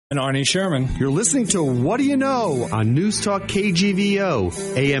And Arnie Sherman. You're listening to What Do You Know on News Talk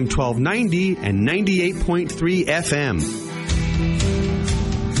KGVO, AM 1290 and 98.3 FM.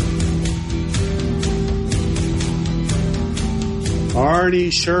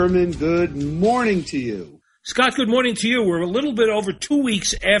 Arnie Sherman, good morning to you. Scott, good morning to you. We're a little bit over 2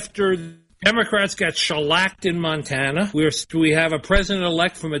 weeks after Democrats got shellacked in Montana. We have a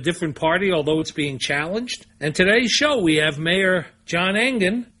president-elect from a different party, although it's being challenged. And today's show, we have Mayor John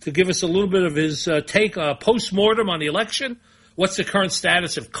Engen to give us a little bit of his take post-mortem on the election. What's the current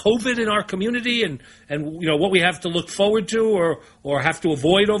status of COVID in our community and you know, what we have to look forward to or have to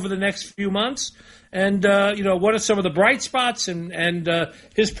avoid over the next few months? And, you know, what are some of the bright spots and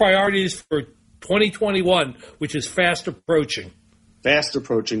his priorities for 2021, which is fast approaching? Fast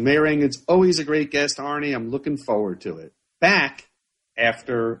approaching. Mayor Engen's always a great guest, Arnie. I'm looking forward to it. Back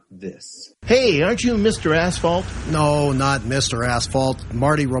after this. Hey, aren't you Mr. Asphalt? No, not Mr. Asphalt.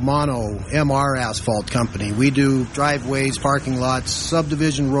 Marty Romano, MR Asphalt Company. We do driveways, parking lots,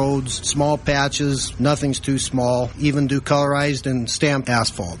 subdivision roads, small patches, nothing's too small, even do colorized and stamped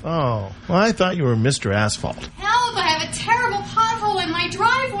asphalt. Oh, well, I thought you were Mr. Asphalt. Help, I have a terrible pothole in my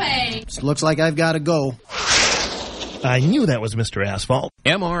driveway. Looks like I've got to go. I knew that was Mr. Asphalt.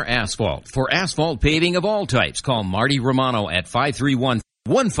 MR Asphalt. For asphalt paving of all types, call Marty Romano at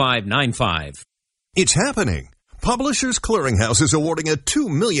 531-1595. It's happening. Publishers Clearinghouse is awarding a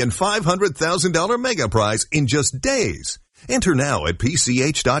 $2,500,000 mega prize in just days. Enter now at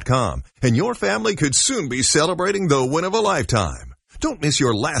PCH.com, and your family could soon be celebrating the win of a lifetime. Don't miss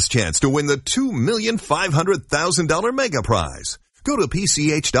your last chance to win the $2,500,000 mega prize. Go to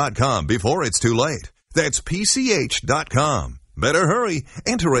PCH.com before it's too late. That's PCH.com. Better hurry.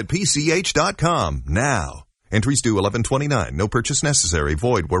 Enter at PCH.com now. Entries due 11/29. No purchase necessary.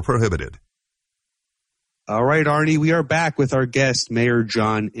 Void where prohibited. All right, Arnie, we are back with our guest, Mayor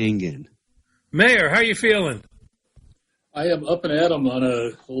John Engen. Mayor, how are you feeling? I am up and at 'em on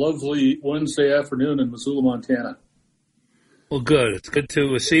a lovely Wednesday afternoon in Missoula, Montana. Well, good. It's good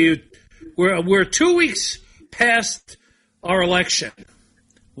to see you. We're 2 weeks past our election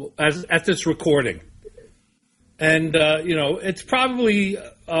at this recording. And, you know, it's probably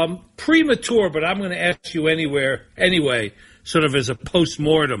premature, but I'm going to ask you anyway, sort of as a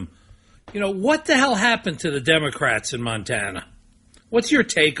post-mortem. You know, what the hell happened to the Democrats in Montana? What's your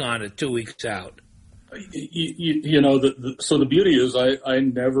take on it 2 weeks out? You know, so the beauty is I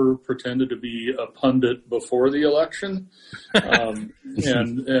never pretended to be a pundit before the election. And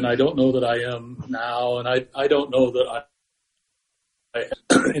I don't know that I am now. And I don't know that I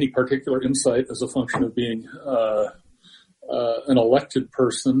have any particular insight as a function of being an elected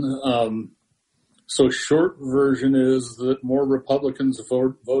person. So short version is that more Republicans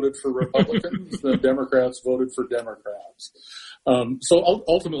voted for Republicans than Democrats voted for Democrats. So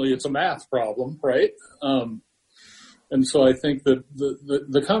ultimately it's a math problem, right? And so I think that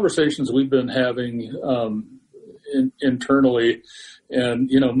the conversations we've been having internally, and,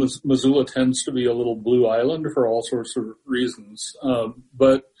 you know, Missoula tends to be a little blue island for all sorts of reasons.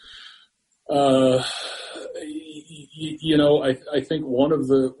 But you know, I think one of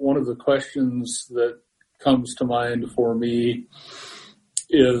the questions that comes to mind for me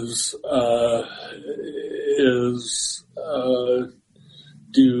is are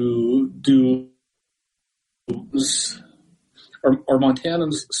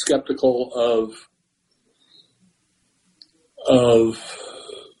Montanans skeptical of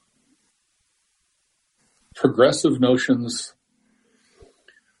progressive notions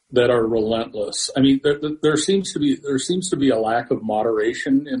that are relentless? I mean, there seems to be a lack of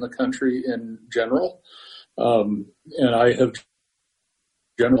moderation in the country in general, and I have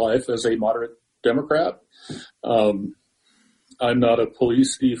general life as a moderate Democrat. I'm not a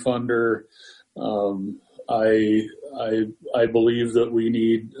police defunder. I believe that we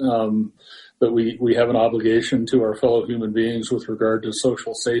need that we have an obligation to our fellow human beings with regard to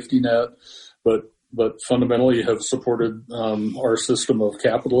social safety net, but fundamentally have supported our system of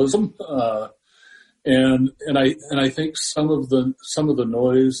capitalism, and I think some of the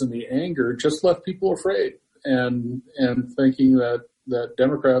noise and the anger just left people afraid and thinking that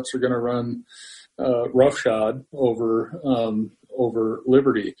Democrats are going to run roughshod over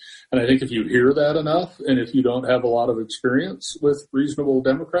liberty. And I think if you hear that enough, and if you don't have a lot of experience with reasonable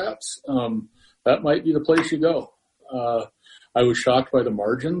Democrats, that might be the place you go. I was shocked by the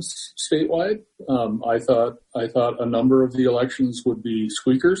margins statewide. I thought a number of the elections would be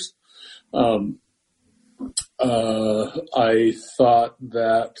squeakers. I thought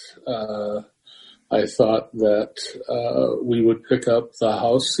that we would pick up the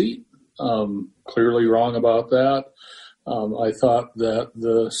House seat. Clearly wrong about that. I thought that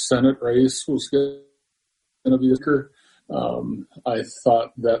the Senate race was going to be weaker. I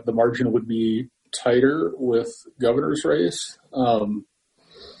thought that the margin would be tighter with governor's race. And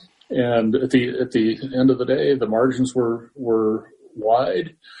at the end of the day, the margins were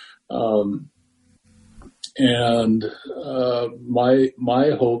wide.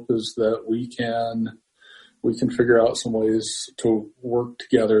 My hope is that we can figure out some ways to work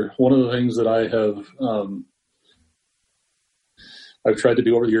together. One of the things that I've tried to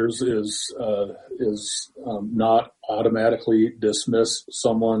do over the years is not automatically dismiss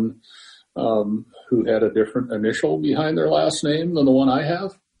someone who had a different initial behind their last name than the one I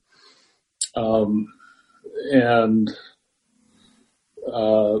have.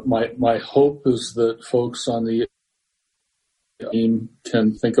 My hope is that folks on the team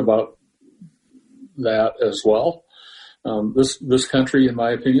can think about that as well. This country, in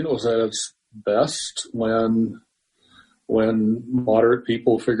my opinion, was at its best when moderate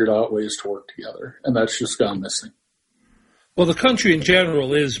people figured out ways to work together, and that's just gone missing. Well, the country in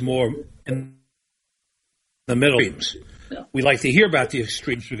general is more in the middle extremes. Yeah. We like to hear about the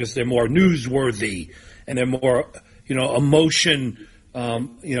extremes because they're more newsworthy and they're more,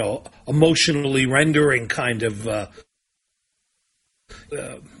 emotionally rendering kind of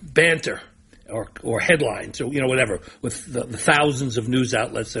banter or headlines or whatever with the thousands of news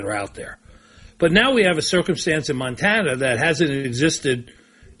outlets that are out there. But now we have a circumstance in Montana that hasn't existed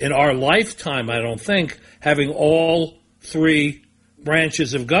in our lifetime, I don't think, having all three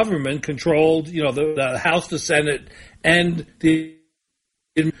branches of government controlled, the House, the Senate, and the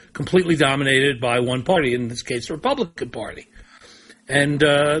completely dominated by one party, in this case, the Republican Party. And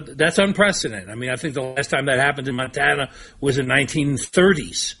that's unprecedented. I mean, I think the last time that happened in Montana was in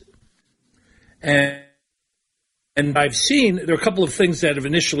 1930s. And I've seen there are a couple of things that have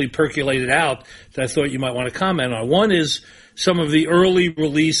initially percolated out that I thought you might want to comment on. One is some of the early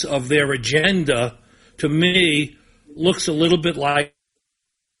release of their agenda, to me, looks a little bit like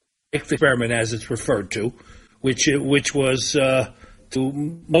the experiment, as it's referred to, which was, to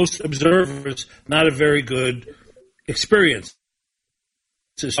most observers, not a very good experience.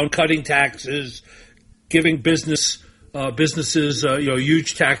 On cutting taxes, giving businesses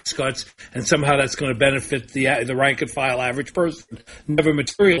huge tax cuts, and somehow that's going to benefit the rank and file average person. Never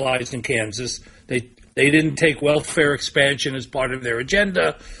materialized in Kansas. They didn't take welfare expansion as part of their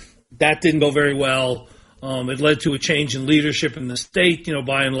agenda. That didn't go very well. It led to a change in leadership in the state,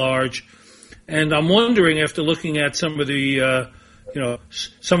 by and large. And I'm wondering, after looking at some of the,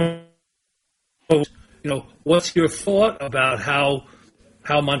 what's your thought about how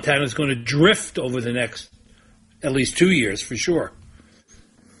Montana is going to drift over the next at least 2 years for sure?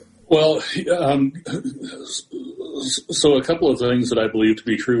 Well, so a couple of things that I believe to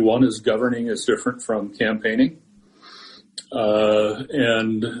be true. One is governing is different from campaigning,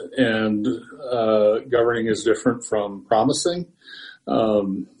 and governing is different from promising,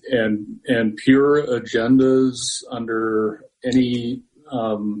 and pure agendas under any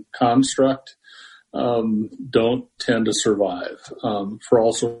construct don't tend to survive. For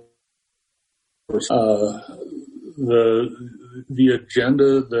also the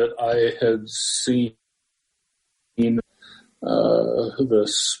agenda that I had seen the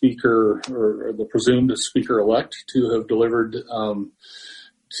speaker or the presumed speaker-elect to have delivered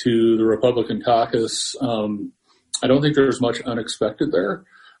to the Republican caucus, I don't think there's much unexpected there.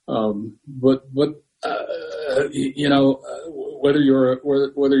 But whether you're a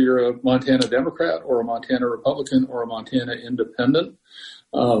Montana Democrat or a Montana Republican or a Montana Independent,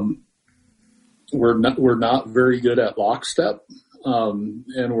 we're not very good at lockstep,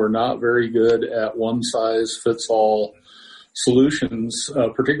 and we're not very good at one-size-fits-all solutions,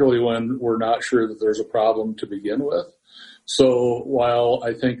 particularly when we're not sure that there's a problem to begin with. So while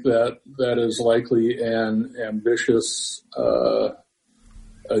I think that is likely an ambitious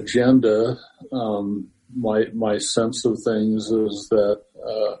agenda, my sense of things is that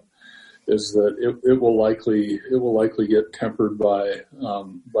it will likely get tempered by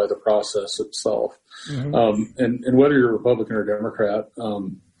the process itself. Mm-hmm. And whether you're Republican or Democrat,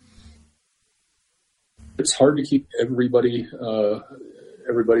 it's hard to keep everybody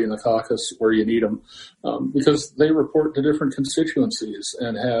in the caucus where you need them, because they report to different constituencies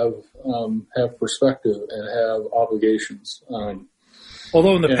and have perspective and have obligations.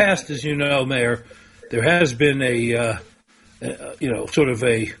 Although in the past, as you know, Mayor, there has been a sort of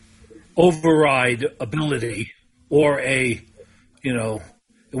a override ability, or there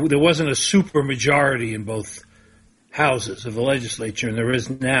wasn't a super majority in both houses of the legislature, and there is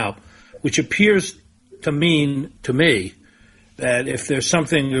now, which appears to mean to me that if there's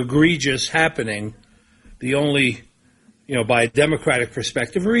something egregious happening, the only by a Democratic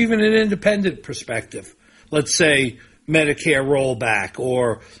perspective or even an independent perspective. Let's say Medicare rollback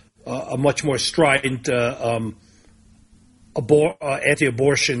or a much more strident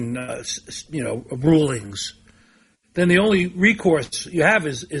anti-abortion, rulings. Then the only recourse you have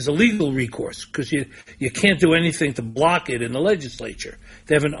is a legal recourse, because you can't do anything to block it in the legislature.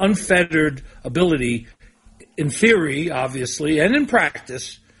 They have an unfettered ability, in theory, obviously, and in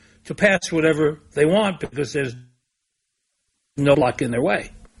practice, to pass whatever they want because there's no block in their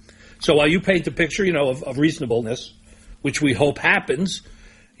way. So while you paint the picture, of reasonableness, which we hope happens,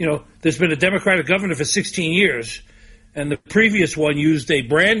 there's been a Democratic governor for 16 years, and the previous one used a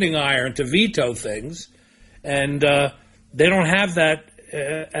branding iron to veto things. And they don't have that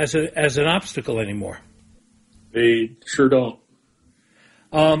as an obstacle anymore. They sure don't.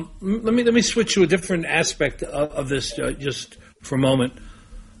 Let me switch to a different aspect of this just for a moment.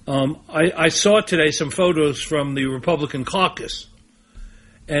 I saw today some photos from the Republican caucus,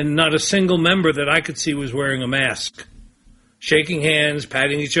 and not a single member that I could see was wearing a mask, shaking hands,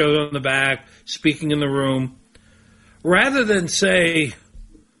 patting each other on the back, speaking in the room, rather than say,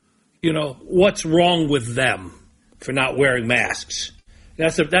 what's wrong with them for not wearing masks?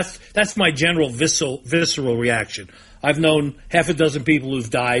 That's my general visceral reaction. I've known half a dozen people who've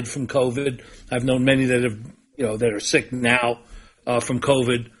died from COVID. I've known many that have, that are sick now from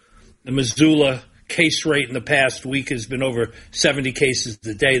COVID. The Missoula case rate in the past week has been over 70 cases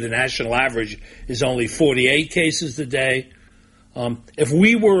a day. The national average is only 48 cases a day. If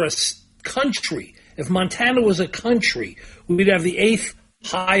we were a country, if Montana was a country, we'd have the 8th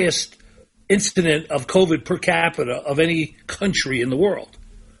highest incident of COVID per capita of any country in the world.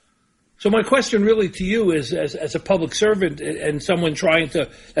 So my question really to you is, as a public servant and someone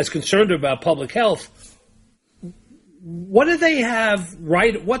that's concerned about public health, what do they have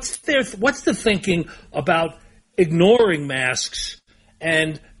right? What's the thinking about ignoring masks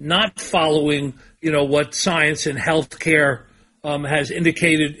and not following, what science and healthcare has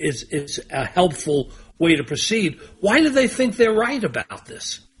indicated is a helpful way to proceed? Why do they think they're right about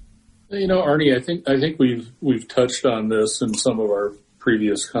this? Arnie, I think we've touched on this in some of our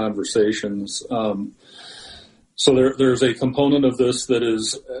previous conversations. So there's a component of this that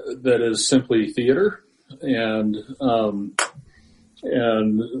is simply theater, and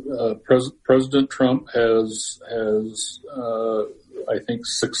President Trump has I think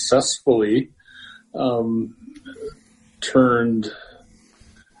successfully turned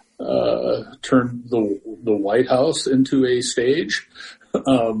the White House into a stage,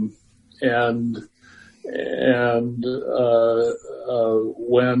 and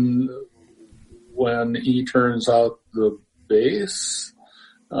when he turns out the base,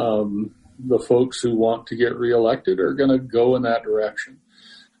 the folks who want to get reelected are going to go in that direction.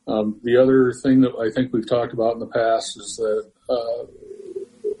 The other thing that I think we've talked about in the past is that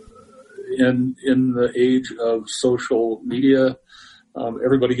in the age of social media,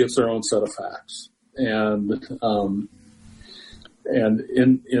 everybody gets their own set of facts, and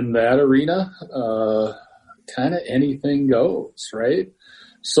in that arena, kind of anything goes, right?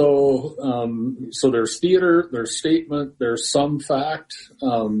 So there's theater, there's statement, there's some fact,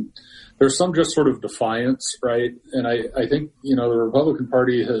 there's some just sort of defiance, right? And I think the Republican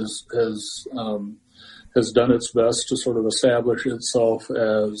Party has done its best to sort of establish itself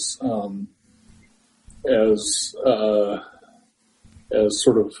as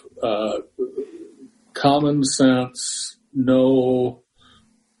sort of common sense, no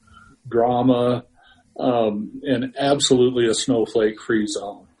drama, and absolutely a snowflake-free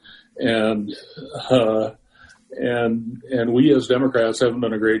zone. And we as Democrats haven't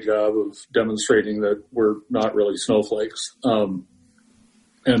done a great job of demonstrating that we're not really snowflakes, and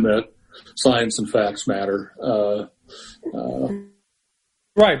that science and facts matter.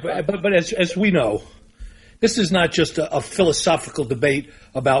 Right, but as we know, this is not just a philosophical debate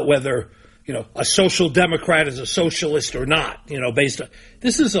about whether a social democrat is a socialist or not.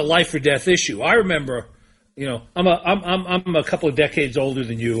 This is a life or death issue. I remember, I'm a couple of decades older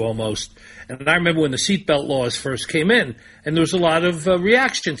than you almost, and I remember when the seatbelt laws first came in, and there was a lot of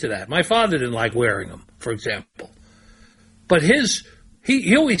reaction to that. My father didn't like wearing them, for example, but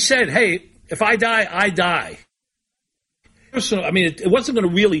he always said, "Hey, if I die, I die." So, it wasn't going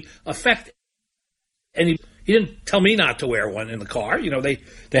to really affect any. He didn't tell me not to wear one in the car. They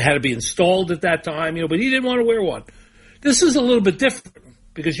had to be installed at that time, but he didn't want to wear one. This is a little bit different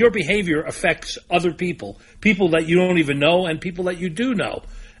because your behavior affects other people that you don't even know and people that you do know.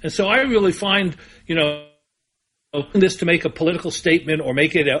 And so I really find, this to make a political statement or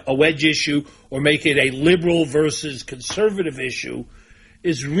make it a wedge issue or make it a liberal versus conservative issue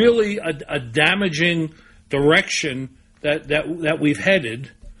is really a damaging direction that we've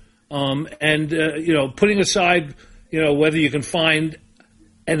headed, putting aside whether you can find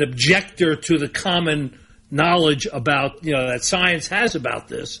an objector to the common knowledge about that science has about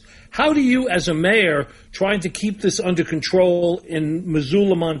this. How do you, as a mayor, trying to keep this under control in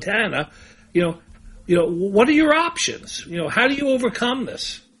Missoula, Montana, what are your options? How do you overcome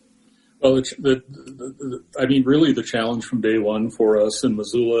this? Well, really the challenge from day one for us in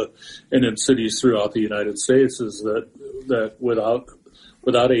Missoula and in cities throughout the United States is that without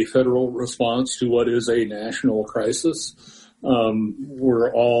a federal response to what is a national crisis,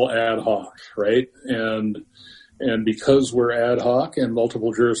 we're all ad hoc, right? And because we're ad hoc and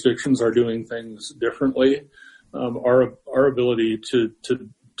multiple jurisdictions are doing things differently, our ability to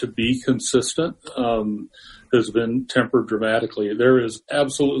be consistent has been tempered dramatically. There is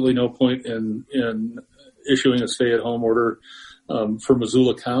absolutely no point in issuing a stay-at-home order for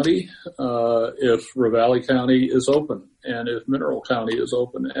Missoula County if Ravalli County is open, and if Mineral County is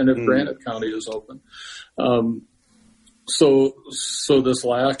open, and if Granite County is open. So this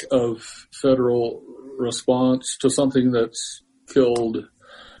lack of federal response to something that's killed,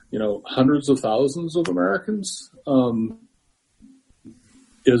 hundreds of thousands of Americans,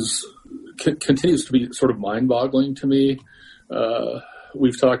 continues to be sort of mind-boggling to me.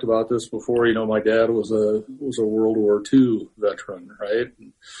 We've talked about this before. My dad was a World War II veteran, right?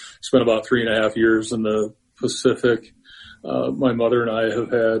 Spent about 3.5 years in the Pacific. My mother and I have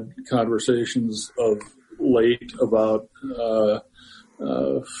had conversations of late about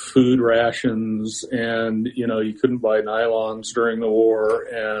food rations, and you couldn't buy nylons during the war,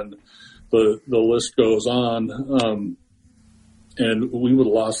 and the list goes on. And we would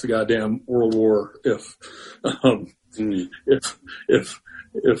have lost the goddamn World War if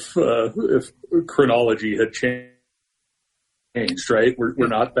chronology had changed, right? We're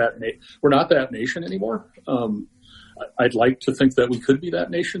not that nation anymore. I'd like to think that we could be that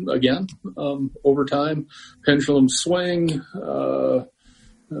nation again over time. Pendulums swing,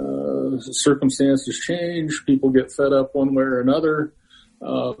 circumstances change, people get fed up one way or another.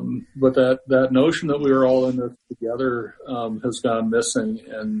 But that notion that we are all in this together has gone missing,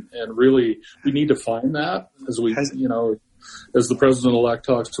 and really we need to find that as we, as the president-elect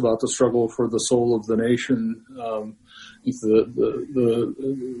talks about the struggle for the soul of the nation. The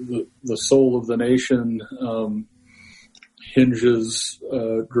soul of the nation hinges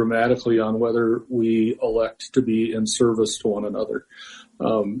dramatically on whether we elect to be in service to one another,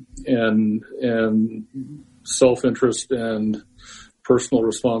 and self-interest and personal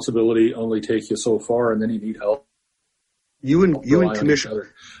responsibility only take you so far, and then you need help. You and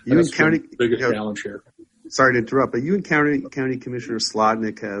Commissioner, you and County biggest challenge here. Sorry to interrupt, but you and County Commissioner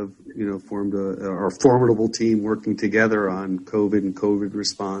Slotnick have formed a formidable team working together on COVID and COVID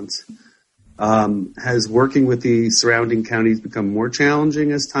response. Has working with the surrounding counties become more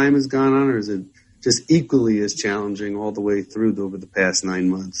challenging as time has gone on, or is it just equally as challenging all the way through over the past 9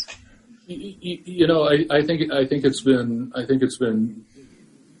 months? I think it's been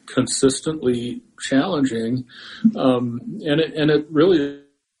consistently challenging, and it really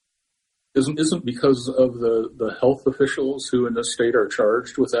isn't because of the health officials who in the state are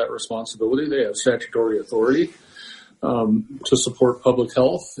charged with that responsibility. They have statutory authority to support public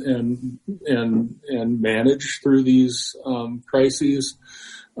health and manage through these crises.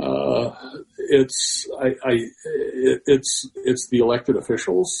 It's the elected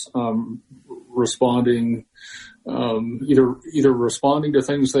officials responding, either responding to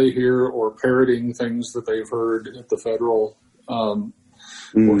things they hear or parroting things that they've heard at the federal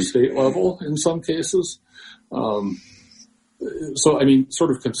or state level in some cases.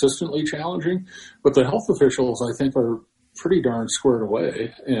 Sort of consistently challenging, but the health officials, I think, are pretty darn squared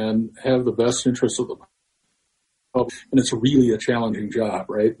away and have the best interests of the public. And it's really a challenging job,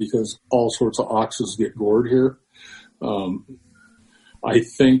 right? Because all sorts of oxes get gored here. I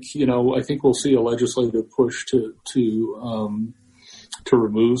think we'll see a legislative push to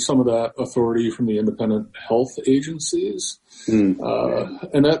remove some of that authority from the independent health agencies. And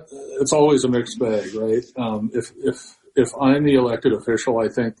that it's always a mixed bag, right? If I'm the elected official, I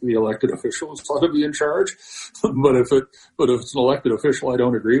think the elected official is ought to be in charge. But if it's an elected official I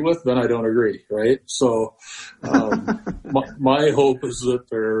don't agree with, then I don't agree, right? So my hope is that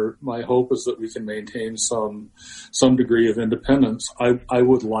we can maintain some degree of independence. I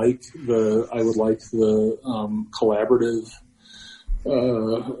would like the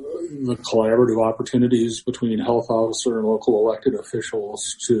collaborative opportunities between health officer and local elected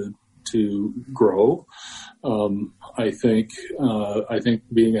officials to grow. I think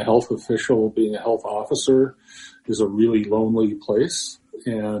being a health official, being a health officer is a really lonely place.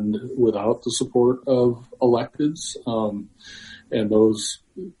 and without the support of electeds, and those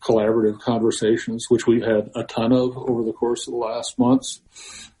collaborative conversations, which we've had a ton of over the course of the last months,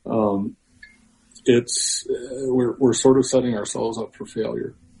 we're sort of setting ourselves up for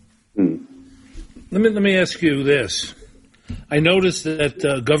failure. Let me ask you this. I noticed that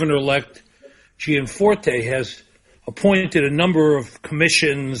Governor-elect Gianforte has appointed a number of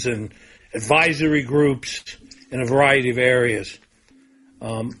commissions and advisory groups in a variety of areas.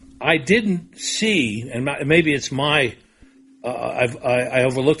 I didn't see, and maybe it's I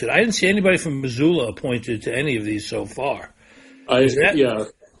overlooked it. I didn't see anybody from Missoula appointed to any of these so far. Is that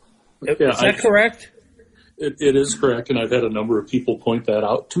correct? It is correct, and I've had a number of people point that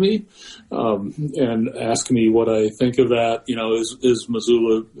out to me and ask me what I think of that. Is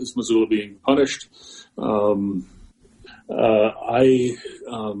Missoula being punished? I'm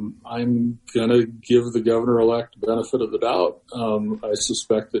gonna give the governor-elect benefit of the doubt. I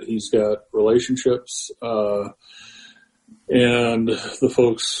suspect that he's got relationships and the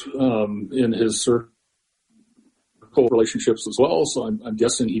folks in his circle relationships as well. So I'm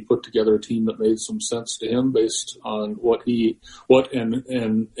guessing he put together a team that made some sense to him based on what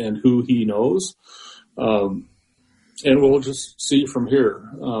and who he knows. And we'll just see from here.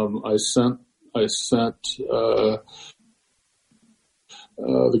 I sent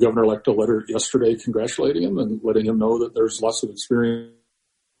the governor-elect a letter yesterday congratulating him and letting him know that there's lots of experience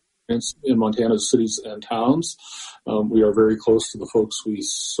in Montana's cities and towns. We are very close to the folks we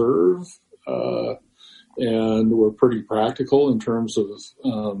serve, and we're pretty practical in terms of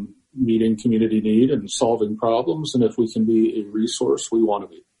meeting community need and solving problems. And if we can be a resource, we want to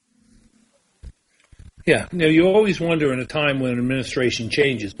be. Yeah. Now, you always wonder in a time when administration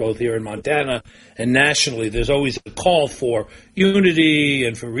changes, both here in Montana and nationally, there's always a call for unity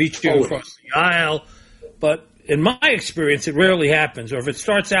and for reaching across the aisle. But in my experience, it rarely happens. Or if it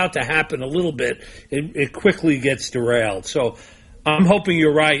starts out to happen a little bit, it quickly gets derailed. So I'm hoping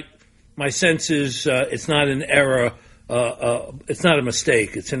you're right. My sense is it's not an error. It's not a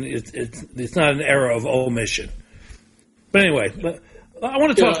mistake. It's not an error of omission. But anyway, I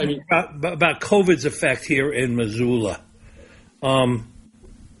want to talk about COVID's effect here in Missoula.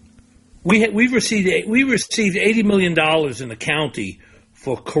 We received $80 million in the county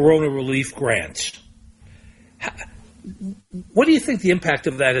for corona relief grants. What do you think the impact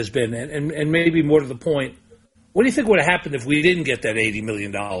of that has been? And maybe more to the point, what do you think would have happened if we didn't get that $80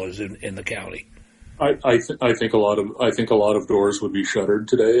 million in the county? I think a lot of doors would be shuttered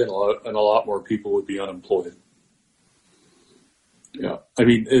today, and a lot more people would be unemployed. Yeah, I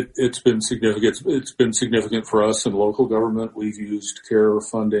mean it's been significant. It's been significant for us in local government. We've used CARE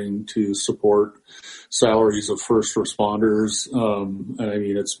funding to support salaries of first responders, and I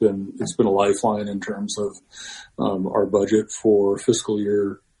mean it's been a lifeline in terms of our budget for fiscal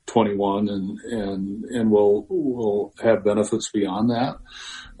year 21, and we'll have benefits beyond that.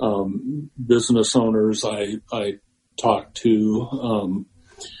 Business owners I talked to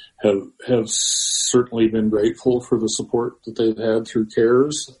have certainly been grateful for the support that they've had through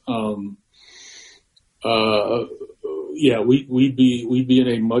CARES. We'd be in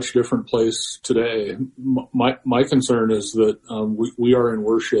a much different place today. My concern is that we are in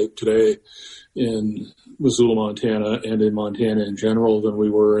worse shape today in Missoula, Montana, and in Montana in general than we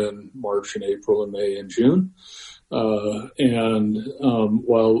were in March and April and May and June. While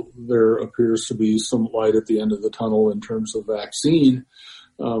there appears to be some light at the end of the tunnel in terms of vaccine,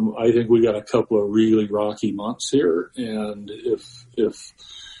 I think we got a couple of really rocky months here, and if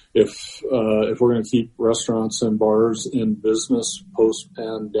we're going to keep restaurants and bars in business post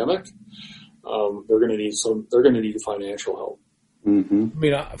pandemic, they're going to need financial help. Mm-hmm. I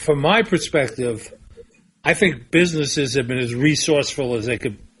mean, from my perspective, I think businesses have been as resourceful as they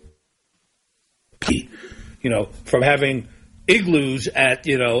could be. From having igloos at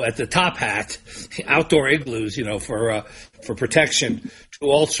the Top Hat, outdoor igloos, for protection, to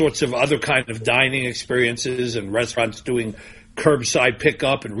all sorts of other kind of dining experiences, and restaurants doing curbside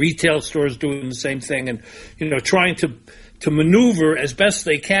pickup and retail stores doing the same thing, and trying to maneuver as best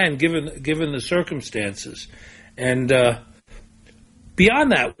they can given the circumstances. And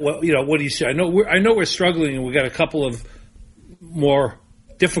beyond that, what do you say? I know we're struggling, and we got a couple of more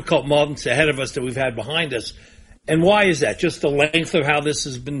difficult months ahead of us that we've had behind us. And why is that? Just the length of how this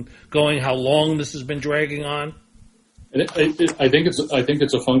has been going, how long this has been dragging on? And I think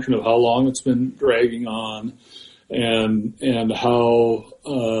it's a function of how long it's been dragging on, and how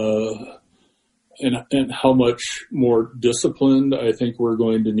and how much more disciplined I think we're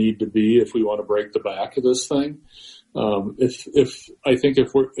going to need to be if we want to break the back of this thing.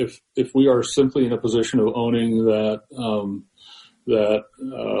 If we are simply in a position of owning that that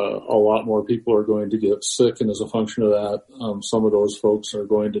a lot more people are going to get sick, and as a function of that, some of those folks are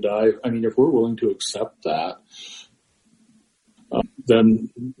going to die. I mean, if we're willing to accept that, then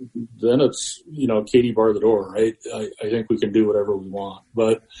it's, Katie, bar the door, right? I think we can do whatever we want.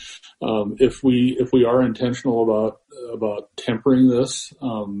 But if we are intentional about tempering this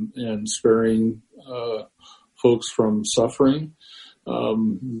and sparing folks from suffering,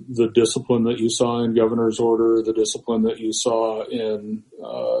 the discipline that you saw in Governor's order, the discipline that you saw in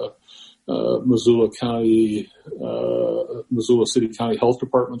Missoula City County Health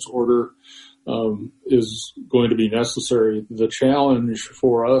Department's order is going to be necessary. The challenge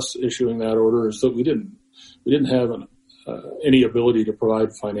for us issuing that order is that we didn't have any ability to provide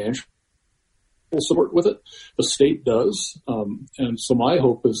financial support with it. The state does, and so my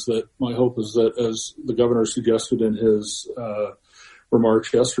hope is that as the governor suggested in his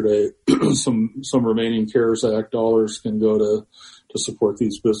remarks yesterday, some remaining CARES Act dollars can go to support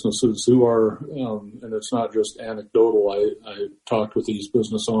these businesses who are, and it's not just anecdotal. I talked with these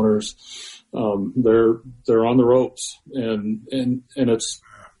business owners. They're on the ropes, and it's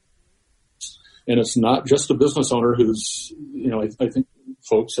not just a business owner who's, I think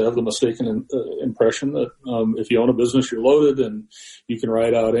folks have the mistaken impression that if you own a business, you're loaded and you can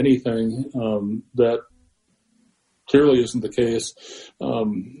ride out anything. That clearly isn't the case.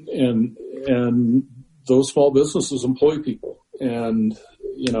 And those small businesses employ people. And,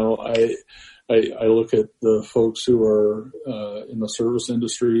 I look at the folks who are in the service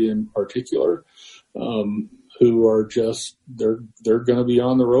industry in particular, who are just, they're going to be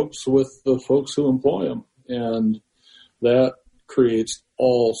on the ropes with the folks who employ them. And that creates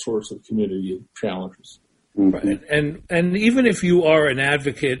all sorts of community challenges. Right. And even if you are an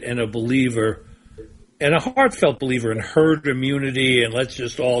advocate and a believer, and a heartfelt believer in herd immunity, and let's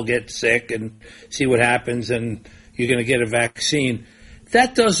just all get sick and see what happens, and you're going to get a vaccine,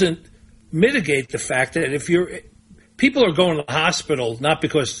 that doesn't mitigate the fact that people are going to the hospital not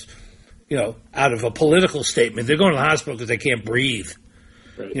because, out of a political statement, they're going to the hospital because they can't breathe.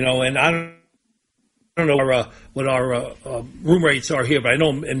 Right. And I don't know what our room rates are here, but I know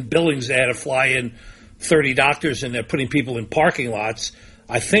in Billings they had to fly in 30 doctors and they're putting people in parking lots.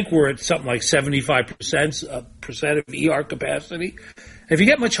 I think we're at something like 75% of ER capacity. If you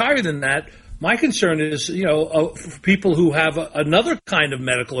get much higher than that, my concern is, for people who have another kind of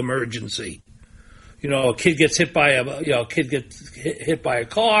medical emergency. A kid gets hit by hit by a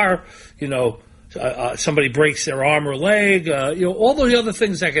car. Somebody breaks their arm or leg. All the other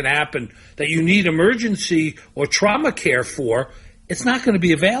things that can happen that you need emergency or trauma care for. It's not going to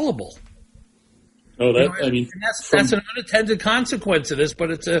be available. Oh, that's an unintended consequence of this,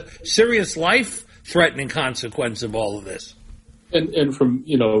 but it's a serious life-threatening consequence of all of this. And from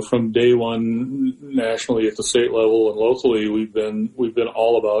day one, nationally at the state level and locally, we've been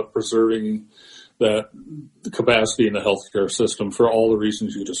all about preserving that capacity in the healthcare system for all the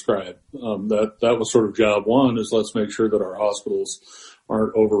reasons you described. That was sort of job one, is let's make sure that our hospitals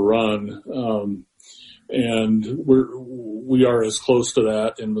aren't overrun. And we are as close to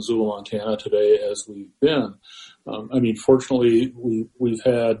that in Missoula, Montana today as we've been. Fortunately, we've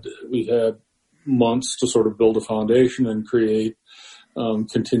had months to sort of build a foundation and create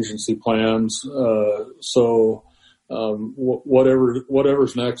contingency plans. So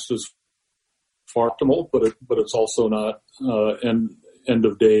whatever's next is far optimal, but it's also not end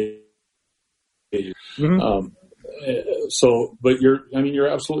of day. Mm-hmm. But you're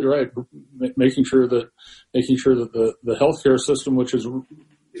absolutely right. Making sure that the healthcare system, which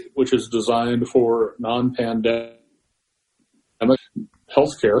is designed for non-pandemic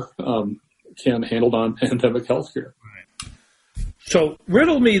healthcare, can handle non-pandemic healthcare. So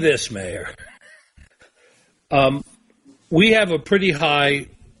riddle me this, Mayor. We have a pretty high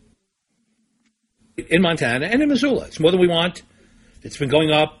in Montana and in Missoula. It's more than we want. It's been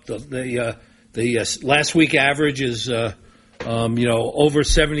going up. The last week average is, over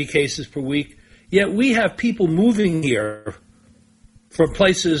 70 cases per week. Yet we have people moving here from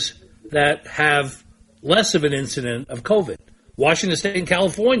places that have less of an incident of COVID. Washington State and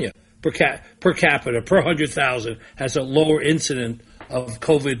California per capita, per 100,000, has a lower incident of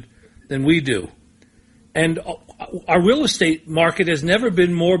COVID than we do. And our real estate market has never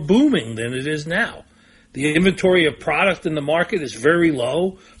been more booming than it is now. The inventory of product in the market is very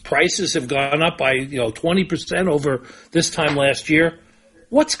low. Prices have gone up by 20% over this time last year.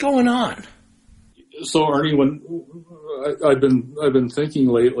 What's going on? So Arnie, when I've been thinking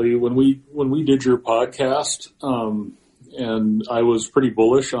lately, when we did your podcast, and I was pretty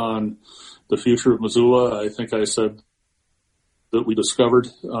bullish on the future of Missoula. I think I said that we discovered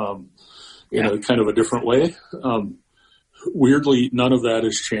in a kind of a different way. weirdly, none of that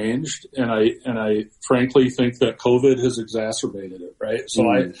has changed, and I frankly think that COVID has exacerbated it. Right, so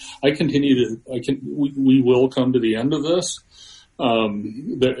we will come to the end of this,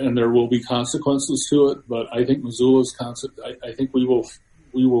 and there will be consequences to it. But I think Missoula's I think we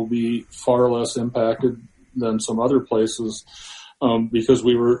will be far less impacted than some other places, because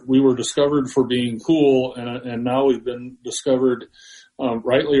we were discovered for being cool, and now we've been discovered,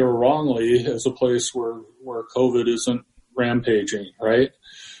 rightly or wrongly, as a place where COVID isn't rampaging, right?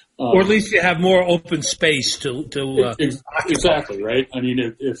 Or at least you have more open space to exactly, right? I mean,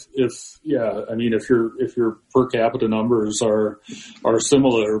 if your per capita numbers are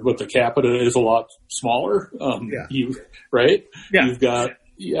similar, but the capita is a lot smaller, right? Yeah. You've got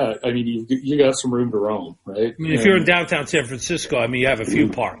you got some room to roam, right? I mean, if you're in downtown San Francisco, I mean, you have a few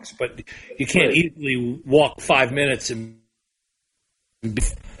parks, but you can't easily walk 5 minutes and be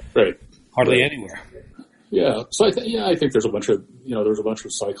hardly anywhere. Yeah, so I think there's a bunch of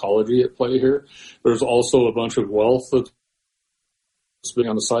psychology at play here. There's also a bunch of wealth that's being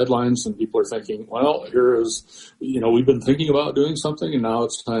on the sidelines, and people are thinking, well, here is, we've been thinking about doing something, and now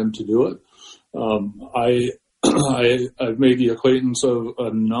it's time to do it. I've made the acquaintance of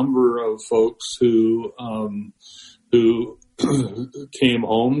a number of folks who came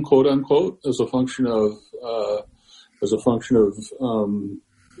home, quote unquote, as a function of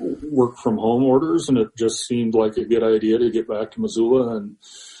work from home orders, and it just seemed like a good idea to get back to Missoula and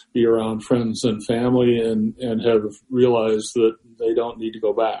be around friends and family, and have realized that they don't need to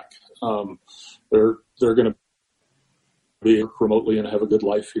go back. They're going to be remotely and have a good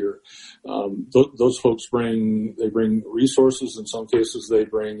life here. Those folks bring resources. In some cases, they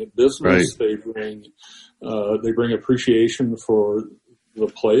bring business. Right. They bring appreciation for the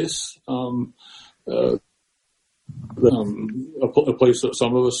place. A place that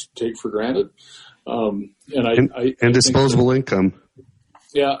some of us take for granted, and disposable income.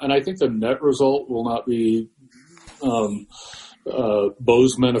 Yeah, and I think the net result will not be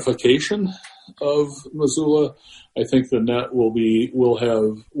Bozeman-ification of Missoula. I think the net will be we'll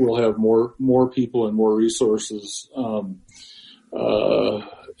have more people and more resources,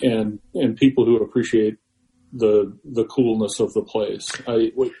 and people who appreciate the coolness of the place.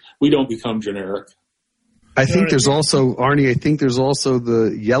 We don't become generic. I think there's also, Arnie,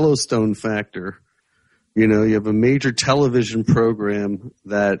 the Yellowstone factor. You have a major television program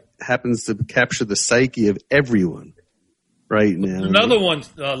that happens to capture the psyche of everyone right now. Another one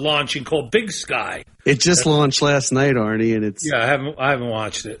launching called Big Sky. It just launched last night, Arnie, and it's... Yeah, I haven't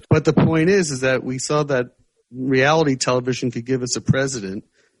watched it. But the point is that we saw that reality television could give us a president.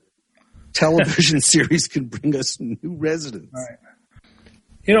 Television series can bring us new residents. All right.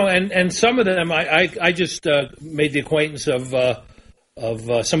 And some of them, I just made the acquaintance of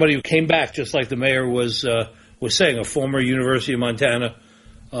somebody who came back, just like the mayor was saying, a former University of Montana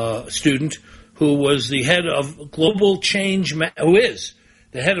student who was the head of global change, who is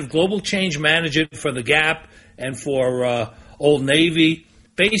the head of global change management for the Gap and for Old Navy,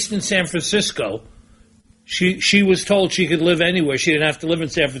 based in San Francisco. She was told she could live anywhere; she didn't have to live in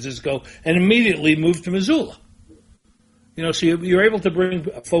San Francisco, and immediately moved to Missoula. So you're able to bring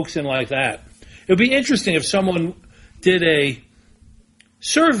folks in like that. It would be interesting if someone did a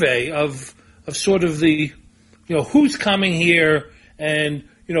survey of sort of the, who's coming here and,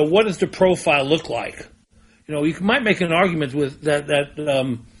 what does the profile look like? You might make an argument with that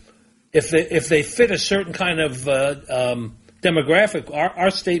if they fit a certain kind of demographic, our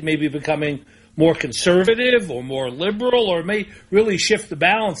state may be becoming more conservative or more liberal, or may really shift the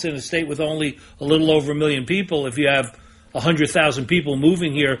balance in a state with only a little over 1 million people if you have 100,000 people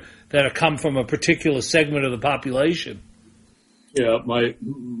moving here that have come from a particular segment of the population. Yeah, my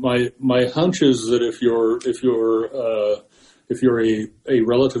hunch is that if you're a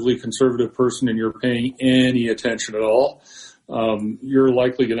relatively conservative person and you're paying any attention at all, you're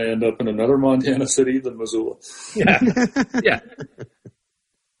likely going to end up in another Montana city than Missoula. Yeah.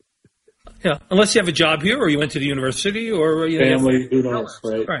 Yeah, unless you have a job here, or you went to the university, or family, who knows,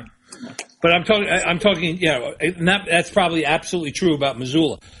 right? Right. But I'm talking, and that's probably absolutely true about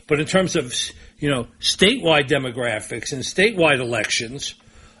Missoula. But in terms of, statewide demographics and statewide elections,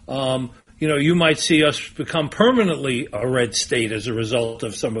 you might see us become permanently a red state as a result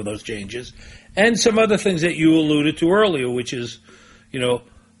of some of those changes, and some other things that you alluded to earlier, which is, the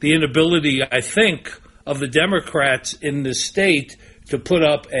inability, I think, of the Democrats in the state to put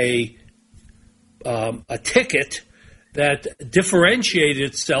up a ticket that differentiated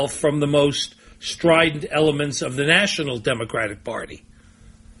itself from the most strident elements of the National Democratic Party.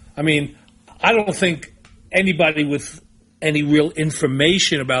 I mean, I don't think anybody with any real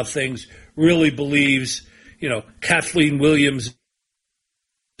information about things really believes, Kathleen Williams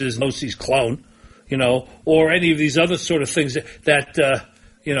is Pelosi's clone, or any of these other sort of things that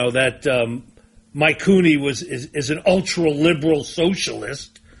Mike Cooney is an ultra-liberal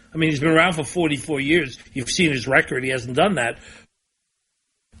socialist. I mean, he's been around for 44 years. You've seen his record. He hasn't done that.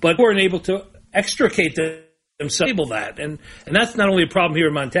 But weren't able to extricate themselves that. And that's not only a problem here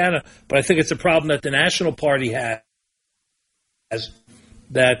in Montana, but I think it's a problem that the National Party has,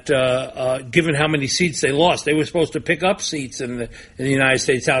 that given how many seats they lost, they were supposed to pick up seats in the United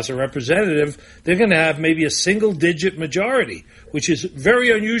States House of Representatives. They're going to have maybe a single-digit majority, which is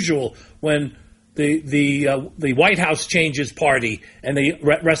very unusual when the White House changes party and the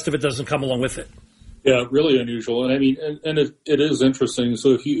rest of it doesn't come along with it. Yeah, really unusual. And I mean, and it is interesting.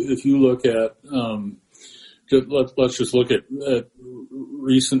 So if you look at let's just look at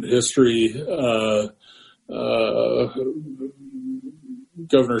recent history.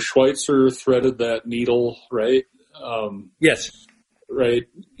 Governor Schweitzer threaded that needle, right? Yes. Right.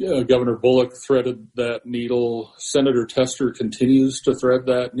 Governor Bullock threaded that needle. Senator Tester continues to thread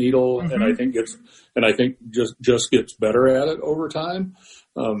that needle, and I think just gets better at it over time.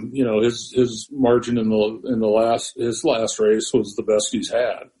 His margin in his last race was the best he's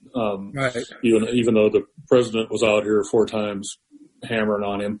had. Right. Even though the president was out here 4 times hammering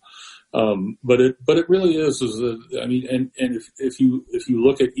on him. But it really is I mean, and if you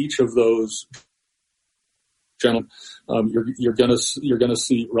look at each of those gentlemen, you're gonna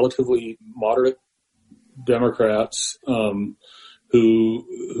see relatively moderate Democrats,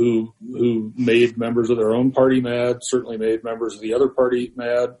 who made members of their own party mad, certainly made members of the other party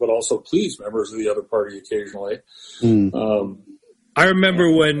mad, but also pleased members of the other party occasionally. I remember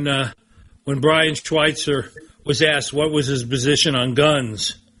when Brian Schweitzer was asked what was his position on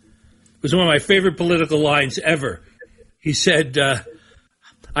guns. It was one of my favorite political lines ever. He said,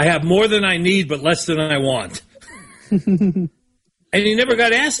 I have more than I need, but less than I want. And he never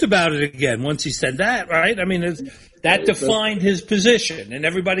got asked about it again once he said that, right? I mean, that defined his position, and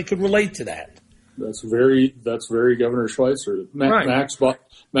everybody could relate to that. That's very Governor Schweitzer. Right. Max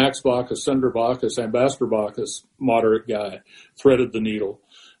Baucus, Senator Baucus, Ambassador Baucus, moderate guy, threaded the needle.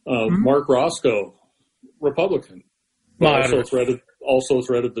 Mark Roscoe, Republican, also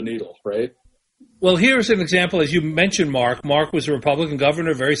threaded the needle, right? Well, here's an example. As you mentioned, Mark. Mark was a Republican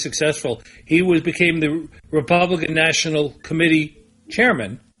governor, very successful. He became the Republican National Committee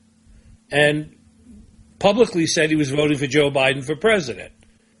chairman and publicly said he was voting for Joe Biden for president.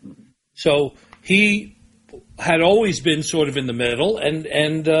 So he had always been sort of in the middle, and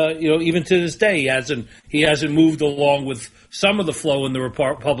even to this day, he hasn't moved along with some of the flow in the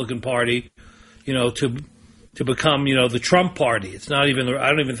Republican Party, to become, the Trump party. It's not even, I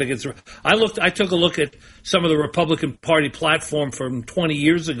don't even think it's, I took a look at some of the Republican Party platform from 20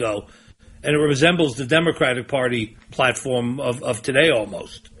 years ago, and it resembles the Democratic Party platform of today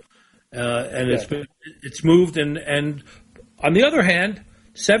almost. It's moved, and on the other hand,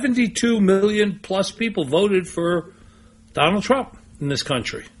 72 million plus people voted for Donald Trump in this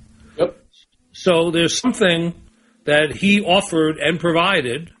country. Yep. So there's something that he offered and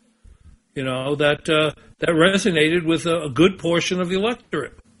provided, that resonated with a good portion of the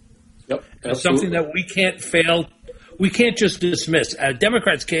electorate. Yep, it's something that we can't just dismiss.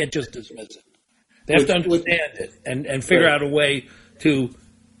 Democrats can't just dismiss it. They have to understand it and figure out a way to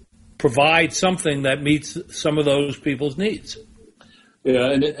provide something that meets some of those people's needs.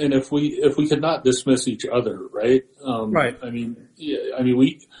 Yeah, and if we could not dismiss each other, right? Right.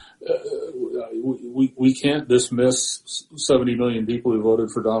 We can't dismiss 70 million people who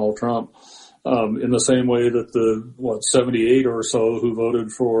voted for Donald Trump. In the same way that the 78 or so who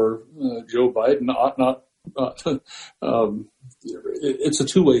voted for Joe Biden ought not. It's a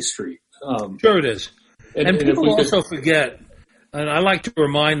two-way street. Sure it is. And people also forget, and I like to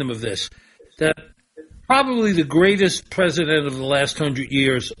remind them of this, that probably the greatest president of the last 100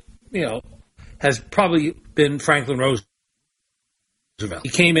 years, has probably been Franklin Roosevelt. He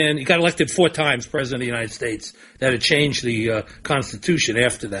came in, he got elected 4 times president of the United States. That had changed the Constitution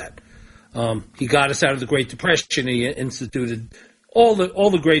after that. He got us out of the Great Depression. He instituted all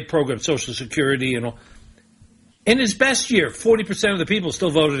the great programs, Social Security and all. In his best year, 40% of the people still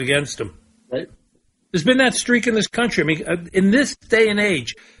voted against him. Right. There's been that streak in this country. I mean, in this day and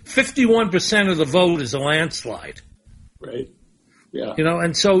age, 51% of the vote is a landslide. Right. Yeah.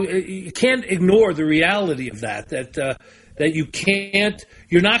 And so you can't ignore the reality of that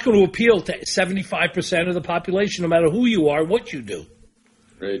you're not going to appeal to 75% of the population, no matter who you are, what you do.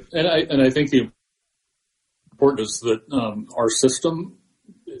 Right, and I think the important is that our system,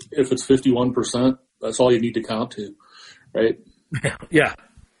 if it's 51%, that's all you need to count to, right? Yeah.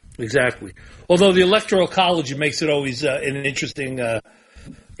 Exactly. Although the Electoral College makes it always an interesting, an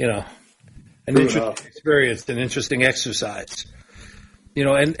interesting experience, an interesting exercise.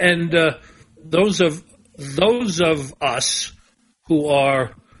 And those of us who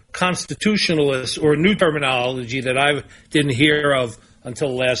are constitutionalists, or new terminology that I didn't hear of until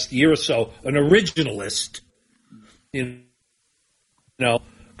the last year or so, an originalist,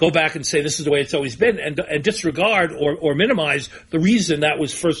 go back and say this is the way it's always been, and disregard or minimize the reason that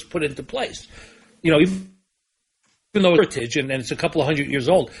was first put into place. Even though it's heritage and it's a couple of 100 years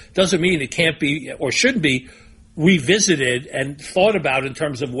old, doesn't mean it can't be or shouldn't be revisited and thought about in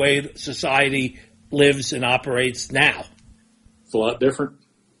terms of the way society lives and operates now. It's a lot different.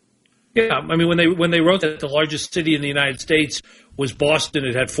 Yeah, I mean, when they wrote that the largest city in the United States was Boston,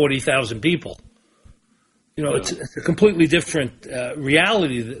 it had 40,000 people. It's a completely different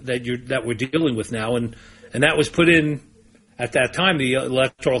reality that we're dealing with now, and that was put in at that time, the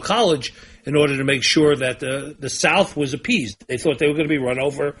Electoral College, in order to make sure that the South was appeased. They thought they were going to be run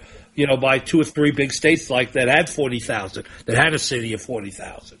over, by 2 or 3 big states like that had 40,000, that had a city of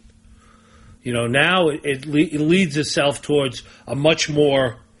 40,000. Now it leads itself towards a much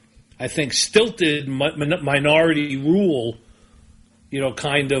more, I think, stilted minority rule,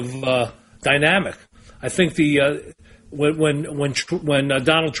 kind of dynamic. I think when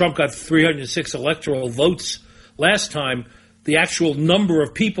Donald Trump got 306 electoral votes last time, the actual number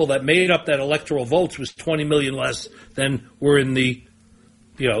of people that made up that electoral votes was 20 million less than were in the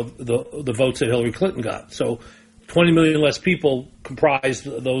votes that Hillary Clinton got. So 20 million less people comprised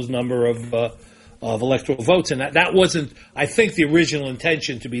those number of electoral votes, and that wasn't, I think, the original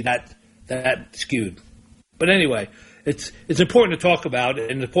intention to be that skewed. But anyway, it's important to talk about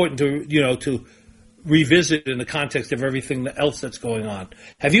it, and important to revisit in the context of everything else that's going on.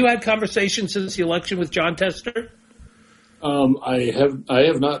 Have you had conversations since the election with Jon Tester? I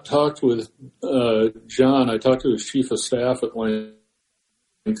have not talked with John. I talked to his chief of staff at length,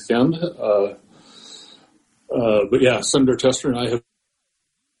 but yeah, Senator Tester and I have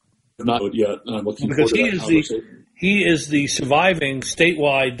not yet. And I'm looking forward to that conversation. He is the surviving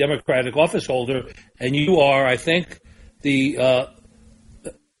statewide Democratic office holder, and you are, I think, the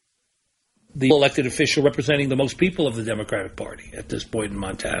elected official representing the most people of the Democratic Party at this point in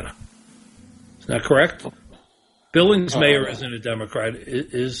Montana. Is that correct? Billings mayor isn't a Democrat.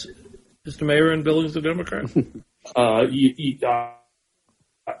 Is the mayor in Billings a Democrat? I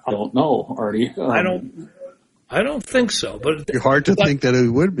don't know, Artie. I don't think so. But it's hard to think that it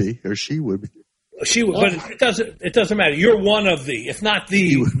would be, or she would be. She would, but it doesn't matter. You're one of the, if not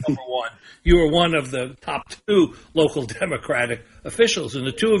the number one, you are one of the top 2 local Democratic officials, and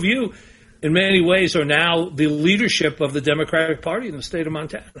the two of you, in many ways, are now the leadership of the Democratic Party in the state of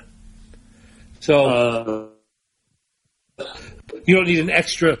Montana. So you don't need an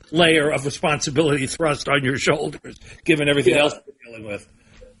extra layer of responsibility thrust on your shoulders, given everything else you're dealing with.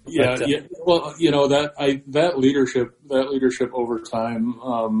 Yeah. Well, that leadership over time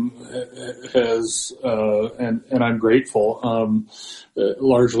has, and I'm grateful,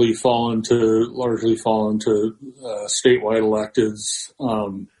 largely fallen to statewide electeds.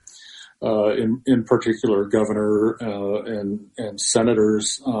 In particular, governor and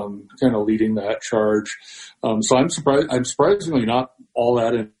senators kind of leading that charge. So I'm surprisingly not all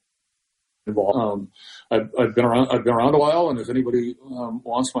that involved. I've been around a while, and if anybody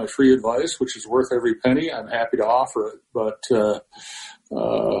wants my free advice, which is worth every penny, I'm happy to offer it. But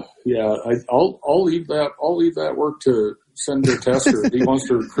I'll leave that work to Senator Tester. If he wants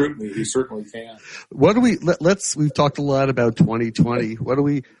to recruit me, he certainly can. We've talked a lot about 2020. What do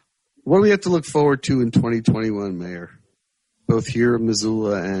we have to look forward to in 2021, Mayor? Both here in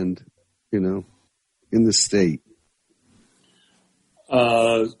Missoula and, in the state.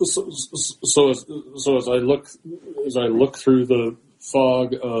 So as I look through the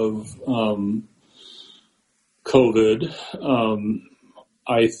fog of COVID,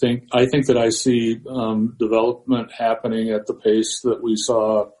 I think that I see development happening at the pace that we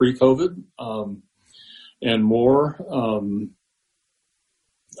saw pre-COVID, and more.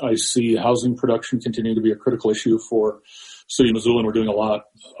 I see housing production continuing to be a critical issue for City of Missoula, and we're doing a lot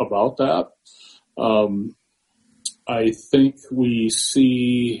about that. I think we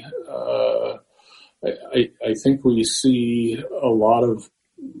see a lot of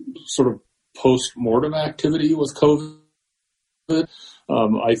sort of post-mortem activity with COVID.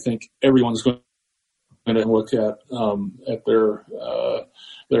 I think everyone's going to look at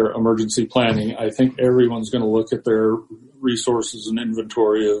their emergency planning. I think everyone's going to look at their resources and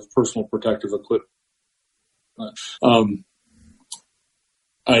inventory of personal protective equipment.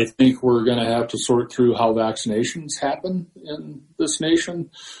 I think we're going to have to sort through how vaccinations happen in this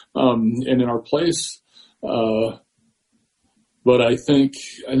nation and in our place. But I think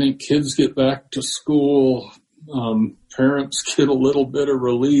kids get back to school. Parents get a little bit of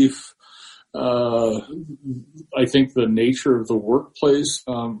relief. I think the nature of the workplace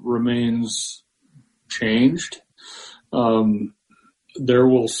remains changed. There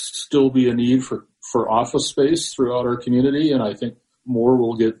will still be a need for office space throughout our community, and I think more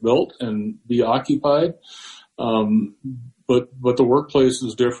will get built and be occupied. But the workplace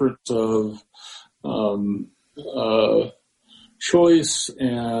is different of choice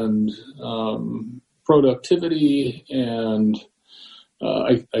and productivity, and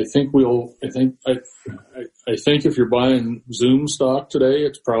I think if you're buying Zoom stock today,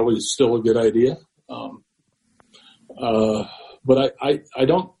 it's probably still a good idea. But I'm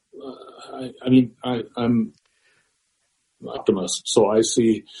an optimist, so I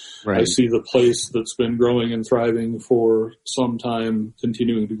see the place that's been growing and thriving for some time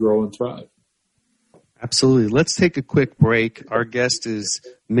continuing to grow and thrive. Absolutely. Let's take a quick break. Our guest is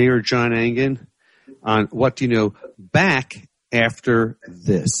Mayor John Engen on What Do You Know, back after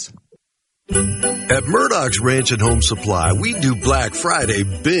this. At Murdoch's Ranch and Home Supply, we do Black Friday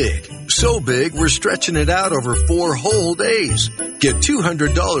big. So big, we're stretching it out over 4 whole days. Get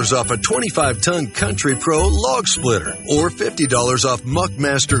 $200 off a 25-ton Country Pro log splitter or $50 off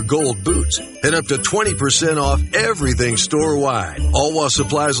Muckmaster Gold boots and up to 20% off everything store-wide, all while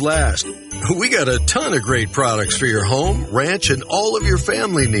supplies last. We got a ton of great products for your home, ranch, and all of your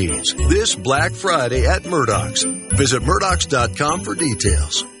family needs this Black Friday at Murdoch's. Visit Murdochs.com for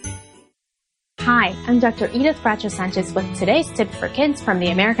details. Hi, I'm Dr. Edith Bracho-Sanchez with today's tip for kids from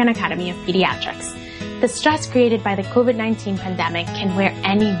the American Academy of Pediatrics. The stress created by the COVID-19 pandemic can wear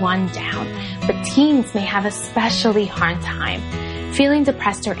anyone down, but teens may have a especially hard time. Feeling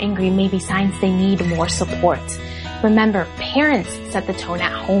depressed or angry may be signs they need more support. Remember, parents set the tone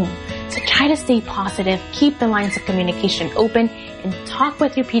at home, so try to stay positive, keep the lines of communication open, and talk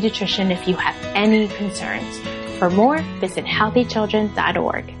with your pediatrician if you have any concerns. For more, visit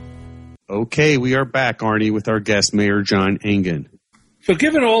healthychildren.org. Okay, we are back, Arnie, with our guest, Mayor John Engen. So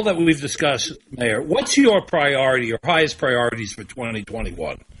given all that we've discussed, Mayor, what's your priority, your highest priorities for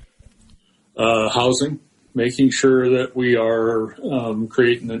 2021? Housing, making sure that we are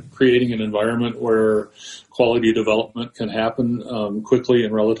creating an environment where quality development can happen quickly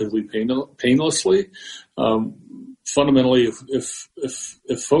and relatively painlessly. Fundamentally, if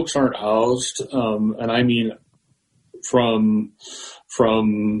folks aren't housed, and I mean from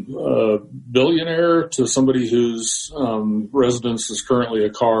a billionaire to somebody whose residence is currently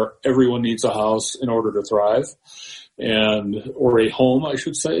a car, everyone needs a house in order to thrive, or a home, I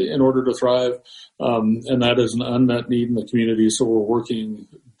should say, in order to thrive. And that is an unmet need in the community, so we're working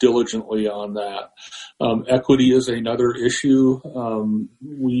diligently on that. Equity is another issue.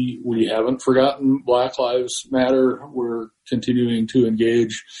 We haven't forgotten Black Lives Matter. We're continuing to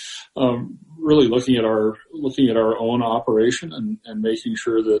engage, really looking at our own operation and making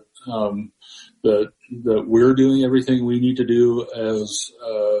sure that that we're doing everything we need to do as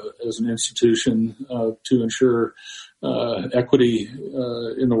an institution to ensure equity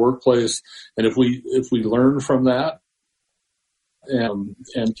in the workplace. And if we learn from that and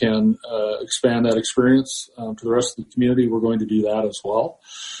can expand that experience to the rest of the community, we're going to do that as well.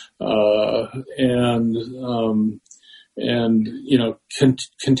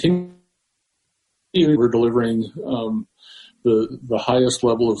 Continue. We're delivering the highest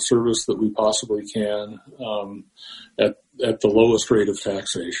level of service that we possibly can at the lowest rate of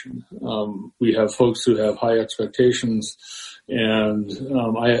taxation. We have folks who have high expectations, and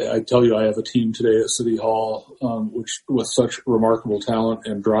I tell you, I have a team today at City Hall which with such remarkable talent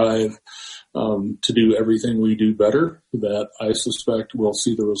and drive to do everything we do better, that I suspect we'll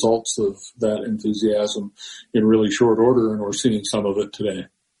see the results of that enthusiasm in really short order, and we're seeing some of it today.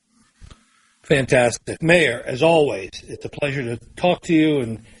 Fantastic. Mayor, as always, it's a pleasure to talk to you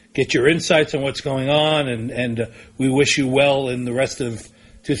and get your insights on what's going on, and we wish you well in the rest of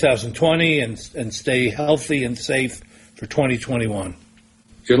 2020 and stay healthy and safe for 2021.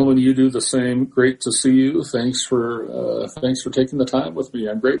 Gentlemen, you do the same. Great to see you. Thanks for taking the time with me.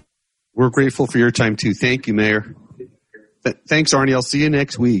 I'm grateful. We're grateful for your time, too. Thank you, Mayor. Thanks, Arnie. I'll see you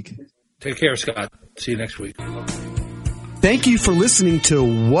next week. Take care, Scott. See you next week. Thank you for listening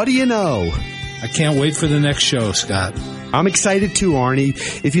to What Do You Know? I can't wait for the next show, Scott. I'm excited too, Arnie.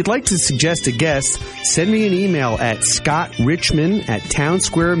 If you'd like to suggest a guest, send me an email at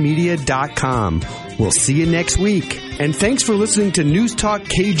scottrichmond@townsquaremedia.com. We'll see you next week. And thanks for listening to News Talk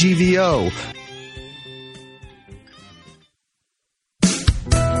KGVO.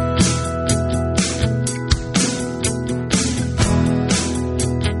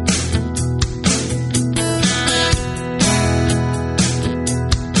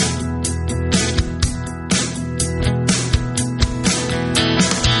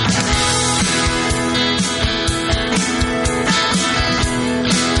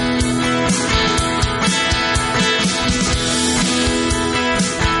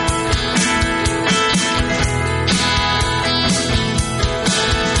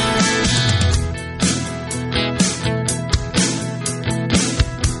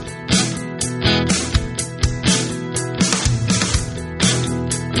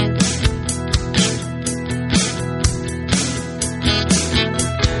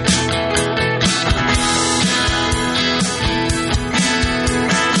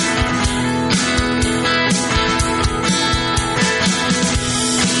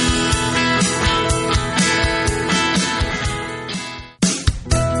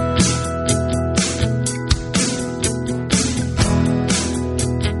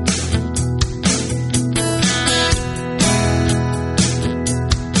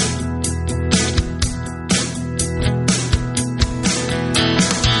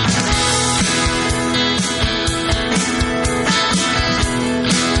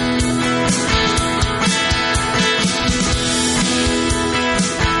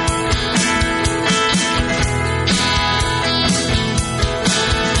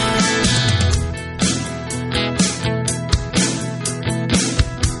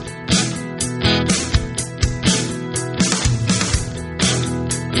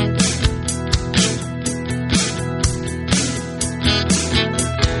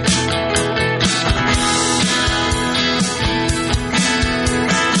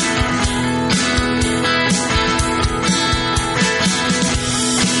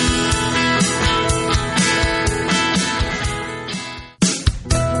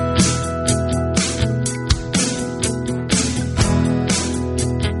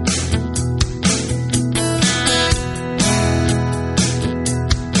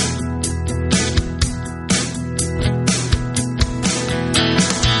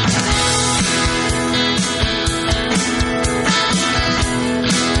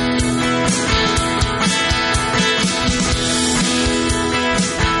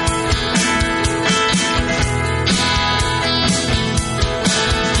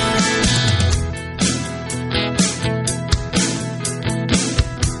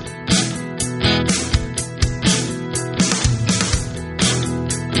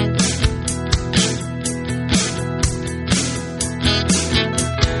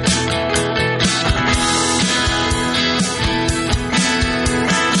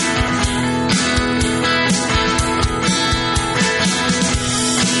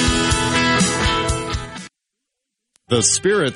 The spirits